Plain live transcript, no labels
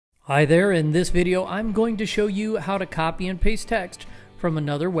Hi there, in this video I'm going to show you how to copy and paste text from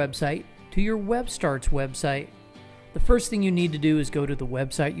another website to your WebStarts website. The first thing you need to do is go to the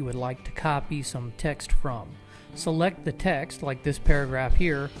website you would like to copy some text from. Select the text, like this paragraph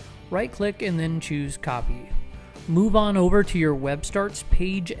here, right click and then choose copy. Move on over to your WebStarts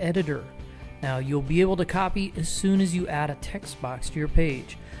page editor. Now you'll be able to copy as soon as you add a text box to your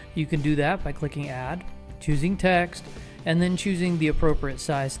page. You can do that by clicking add, choosing text, and then choosing the appropriate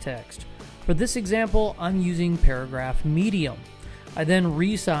size text. For this example, I'm using paragraph medium. I then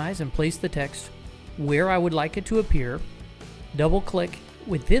resize and place the text where I would like it to appear, double click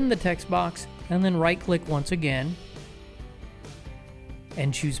within the text box, and then right click once again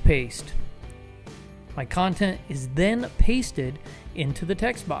and choose paste. My content is then pasted into the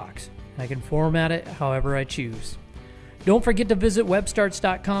text box. I can format it however I choose. Don't forget to visit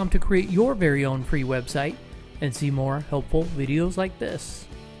webstarts.com to create your very own free website and see more helpful videos like this.